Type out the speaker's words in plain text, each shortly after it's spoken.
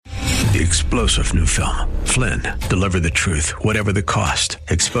The explosive new film, Flynn, deliver the truth, whatever the cost,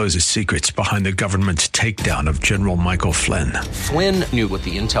 exposes secrets behind the government's takedown of General Michael Flynn. Flynn knew what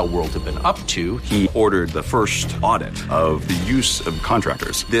the intel world had been up to. He ordered the first audit of the use of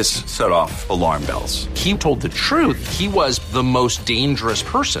contractors. This set off alarm bells. He told the truth. He was the most dangerous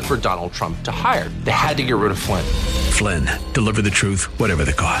person for Donald Trump to hire. They had to get rid of Flynn. Flynn, deliver the truth, whatever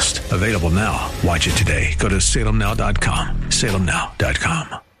the cost. Available now. Watch it today. Go to salemnow.com.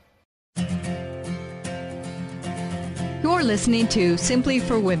 salemnow.com. You're listening to Simply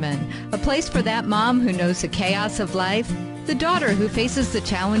for Women, a place for that mom who knows the chaos of life, the daughter who faces the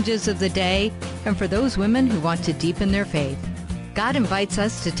challenges of the day, and for those women who want to deepen their faith. God invites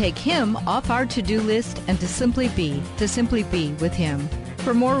us to take Him off our to-do list and to simply be with Him.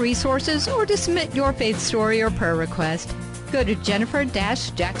 For more resources or to submit your faith story or prayer request, go to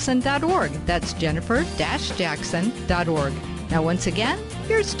jennifer-jackson.org. That's jennifer-jackson.org. Now, once again,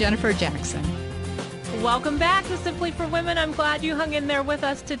 here's Jennifer Jackson. Welcome back to Simply for Women. I'm glad you hung in there with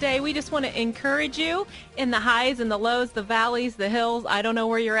us today. We just want to encourage you in the highs and the lows, the valleys, the hills. I don't know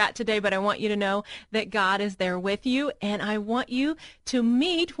where you're at today, but I want you to know that God is there with you. And I want you to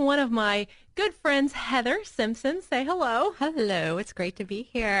meet one of my good friends, Heather Simpson. Say hello. Hello. It's great to be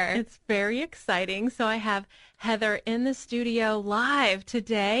here. It's very exciting. So I have Heather in the studio live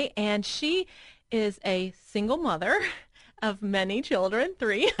today, and she is a single mother of many children,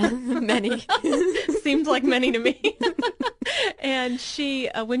 3. Many. Seems like many to me. And she,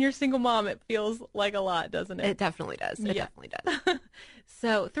 when you're a single mom, it feels like a lot, doesn't it? It definitely does. It definitely does.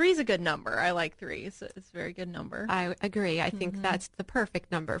 So 3 is a good number. I like 3. It's a very good number. I agree. I think that's the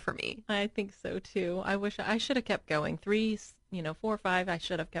perfect number for me. I think so, too. I wish I should have kept going. 3, 4, 5, I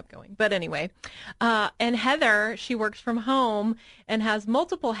should have kept going. But anyway, and Heather, she works from home and has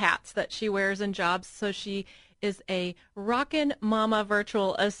multiple hats that she wears in jobs. So she is a Rockin' Mama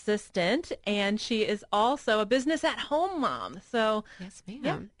virtual assistant, and she is also a business at home mom. So yes, ma'am.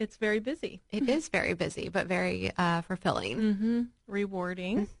 Yeah, it's very busy. It is very busy, but very fulfilling.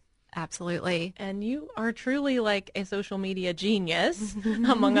 Rewarding. Absolutely. And you are truly like a social media genius,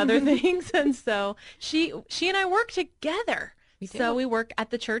 among other things. And so she and I work together. So we work at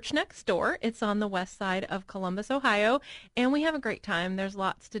the church next door. It's on the west side of Columbus, Ohio, and we have a great time. There's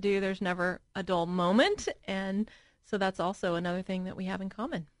lots to do. There's never a dull moment, and so that's also another thing that we have in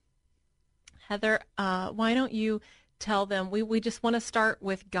common. Heather, why don't you tell them, we just want to start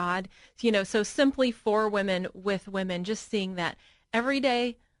with God, so simply for women, with women, just seeing that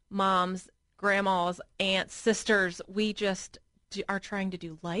everyday moms, grandmas, aunts, sisters, we just are trying to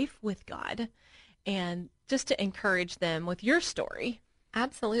do life with God, and just to encourage them with your story.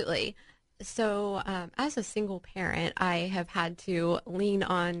 Absolutely. So as a single parent, I have had to lean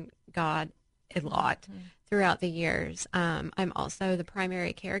on God a lot throughout the years. I'm also the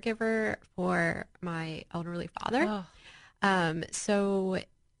primary caregiver for my elderly father. So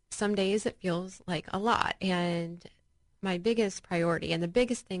some days it feels like a lot. And my biggest priority and the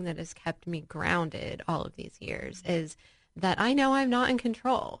biggest thing that has kept me grounded all of these years is that I know I'm not in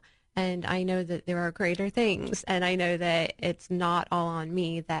control. And I know that there are greater things, and I know that it's not all on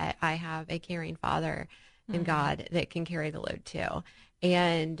me, that I have a caring Father in God that can carry the load too.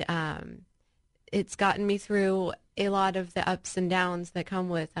 And it's gotten me through a lot of the ups and downs that come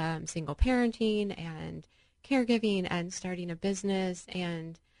with single parenting and caregiving and starting a business,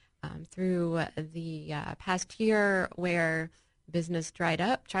 and through the past year where business dried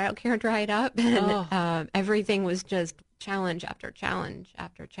up, childcare dried up, and everything was just challenge after challenge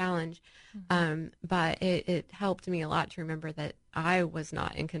after challenge. But it helped me a lot to remember that I was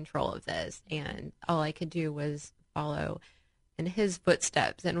not in control of this, and all I could do was follow in his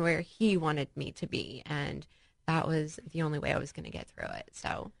footsteps and where he wanted me to be. And that was the only way I was going to get through it.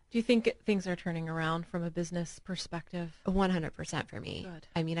 So do you think things are turning around from a business perspective? 100% for me. Good.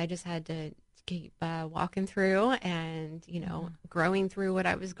 I mean, I just had to keep walking through and, growing through what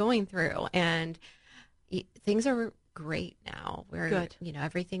I was going through. And things are great now. We're good.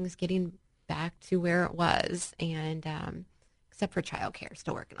 Everything's getting back to where it was, and except for childcare,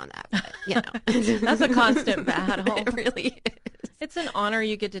 still working on that. But that's a constant battle. It really is. It's an honor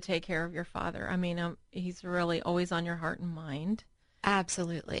you get to take care of your father. I mean, he's really always on your heart and mind.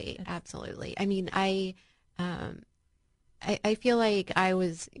 Absolutely, absolutely. I mean, I feel like I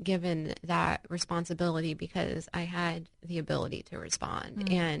was given that responsibility because I had the ability to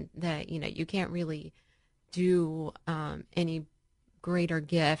respond, and that you can't really do any greater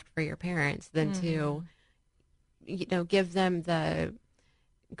gift for your parents than to give them the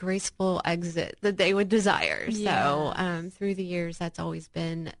graceful exit that they would desire. Yes. So through the years, that's always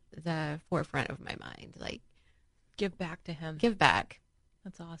been the forefront of my mind. Like, give back to him. Give back.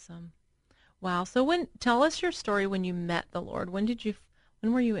 That's awesome. Wow. So tell us your story when you met the Lord. When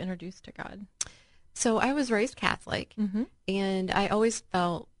were you introduced to God? So I was raised Catholic, and I always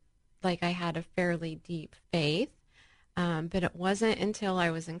felt like I had a fairly deep faith. But it wasn't until I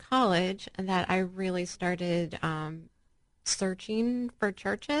was in college that I really started searching for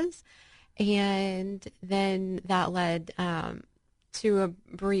churches. And then that led to a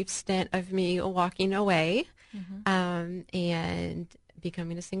brief stint of me walking away and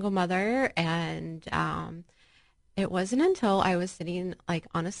becoming a single mother. And it wasn't until I was sitting like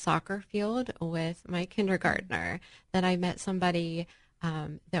on a soccer field with my kindergartner that I met somebody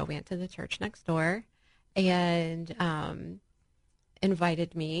that went to the church next door and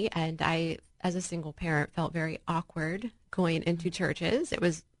invited me. And I, as a single parent, felt very awkward going into churches. It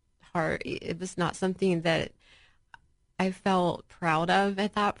was hard. It was not something that I felt proud of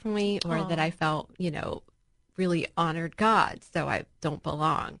at that point, or that I felt, really honored God. So I don't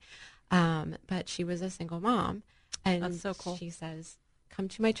belong. But she was a single mom. And that's so cool. She says, come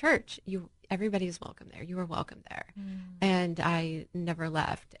to my church. Everybody is welcome there. You are welcome there. And I never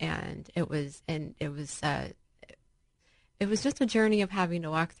left. And it was just a journey of having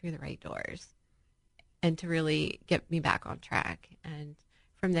to walk through the right doors and to really get me back on track. And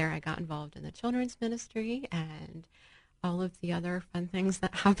from there, I got involved in the children's ministry and all of the other fun things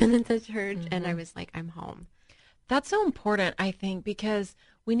that happen at the church. And I was like, I'm home. That's so important, I think, because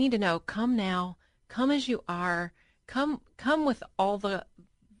we need to know, come now, come as you are, come with all the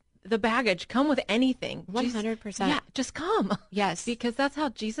baggage, come with anything. 100%. Yeah, just come. Yes. Because that's how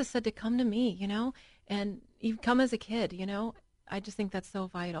Jesus said to come to me, and you come as a kid, I just think that's so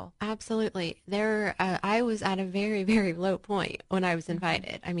vital. Absolutely. I was at a very, very low point when I was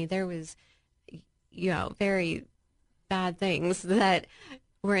invited. I mean, there was, very bad things that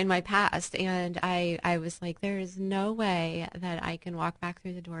were in my past. And I was like, there is no way that I can walk back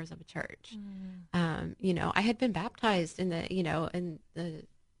through the doors of a church. I had been baptized in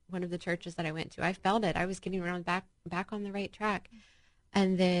one of the churches that I went to. I felt it. I was getting around back on the right track.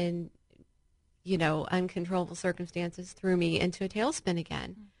 And then, uncontrollable circumstances threw me into a tailspin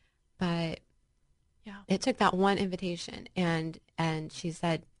again. But it took that one invitation, and she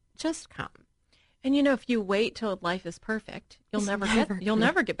said, just come. And if you wait till life is perfect, you'll never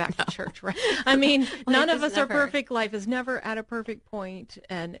get back to church, right? I mean, none of us are perfect. Life is never at a perfect point,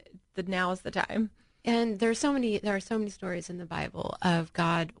 and now is the time. And there are so many stories in the Bible of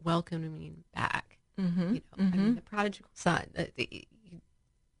God welcoming back. I mean, the prodigal son.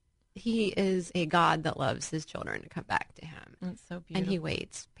 He is a God that loves his children to come back to him. That's so beautiful. And he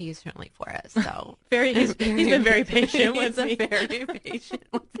waits patiently for us. So he's been very patient with me. Very patient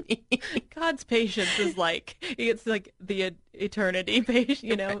with me. God's patience is it's like the eternity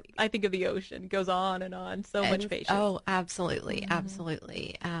patient, Right. I think of the ocean, goes on and on, so much patience. Oh, absolutely.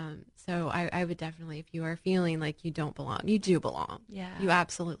 Absolutely. So I would definitely, if you are feeling like you don't belong, you do belong. Yeah. You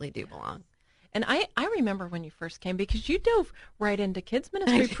absolutely do belong. And I remember when you first came, because you dove right into kids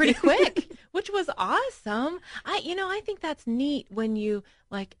ministry pretty quick, which was awesome. I think that's neat when you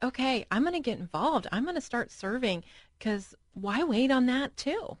okay, I'm going to get involved. I'm going to start serving, because why wait on that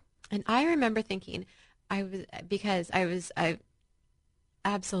too? And I remember thinking I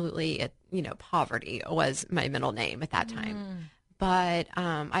absolutely, poverty was my middle name at that time. But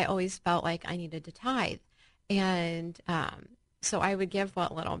I always felt like I needed to tithe. And so I would give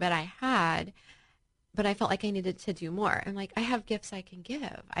what little bit I had, but I felt like I needed to do more. I'm like, I have gifts I can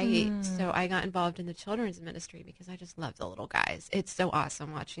give. So I got involved in the children's ministry because I just love the little guys. It's so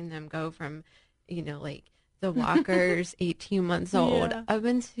awesome watching them go from, the walkers, 18 months old, up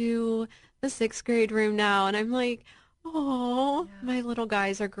into the 6th grade room now. And I'm like, oh, my little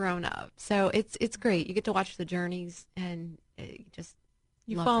guys are grown up. So it's great. You get to watch the journeys, and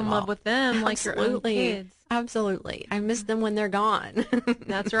you fall in love with them like your own kids. Absolutely. I miss them when they're gone.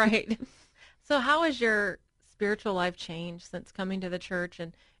 That's right. So how has your spiritual life changed since coming to the church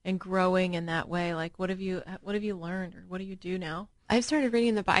and growing in that way? What have you learned, or what do you do now? I've started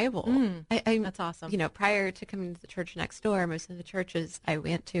reading the Bible. That's awesome. Prior to coming to the church next door, most of the churches I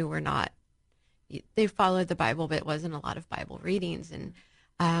went to were not, they followed the Bible, but it wasn't a lot of Bible readings. And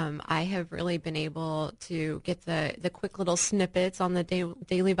I have really been able to get the quick little snippets on the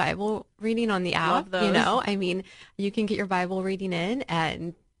daily Bible reading on the app. Love those. I mean, you can get your Bible reading in,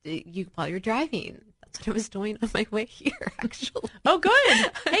 and while you're driving. That's what I was doing on my way here, actually. Oh,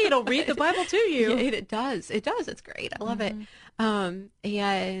 good. Hey, it'll read the Bible to you. Yeah, it does. It's great. I love it.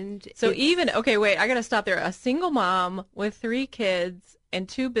 And so okay, wait, I got to stop there. A single mom with 3 kids and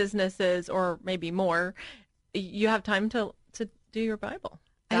 2 businesses, or maybe more, you have time to do your Bible.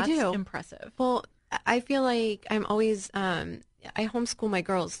 That's I do. Impressive. Well, I feel like I'm always, I homeschool my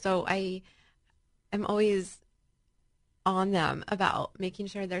girls, so I am always on them about making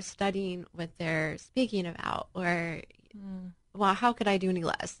sure they're studying what they're speaking about, or, well, how could I do any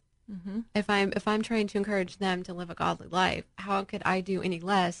less? Mm-hmm. If I'm trying to encourage them to live a godly life, how could I do any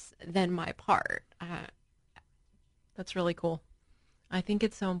less than my part? That's really cool. I think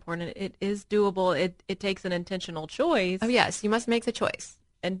it's so important. It is doable. It takes an intentional choice. Oh, yes. You must make the choice.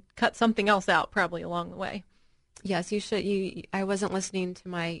 And cut something else out probably along the way. Yes, you should. I wasn't listening to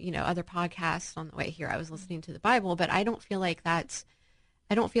my, other podcasts on the way here. I was listening to the Bible, but I don't feel like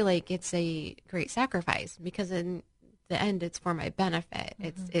it's a great sacrifice, because in the end, it's for my benefit.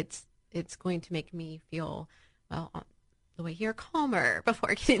 Mm-hmm. It's going to make me feel, well, the way here, calmer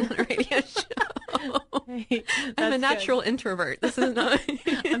before getting on a radio show. Hey, I'm a natural introvert. This is not.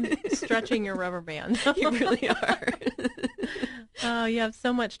 I'm stretching your rubber band. You really are. Oh, you have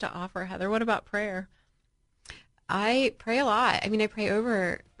so much to offer, Heather. What about prayer? I pray a lot. I mean, I pray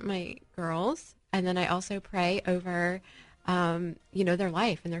over my girls, and then I also pray over, their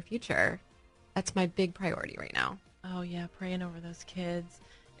life and their future. That's my big priority right now. Oh, yeah, praying over those kids.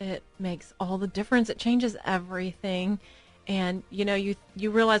 It makes all the difference. It changes everything. And, you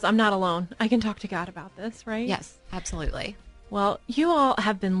realize I'm not alone. I can talk to God about this, right? Yes, absolutely. Well, you all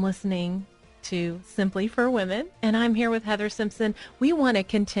have been listening to Simply for Women, and I'm here with Heather Simpson. We want to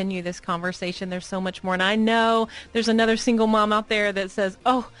continue this conversation. There's so much more, and I know there's another single mom out there that says,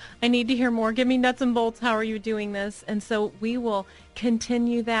 oh, I need to hear more. Give me nuts and bolts. How are you doing this? And so we will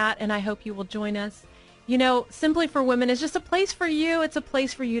continue that, and I hope you will join us. Simply for Women is just a place for you. It's a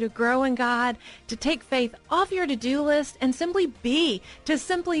place for you to grow in God, to take faith off your to-do list, and simply be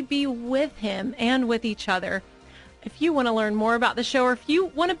with Him and with each other. If you want to learn more about the show, or if you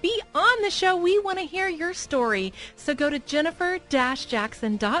want to be on the show, we want to hear your story. So go to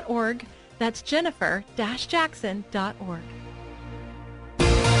jennifer-jackson.org. That's jennifer-jackson.org.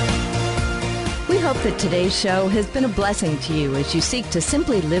 We hope that today's show has been a blessing to you as you seek to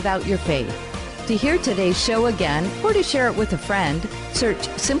simply live out your faith. To hear today's show again, or to share it with a friend, search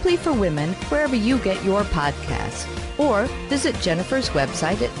Simply for Women wherever you get your podcasts. Or visit Jennifer's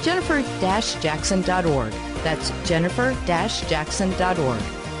website at jennifer-jackson.org. That's jennifer-jackson.org.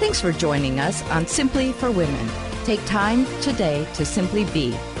 Thanks for joining us on Simply for Women. Take time today to simply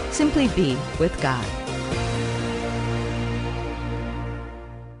be with God.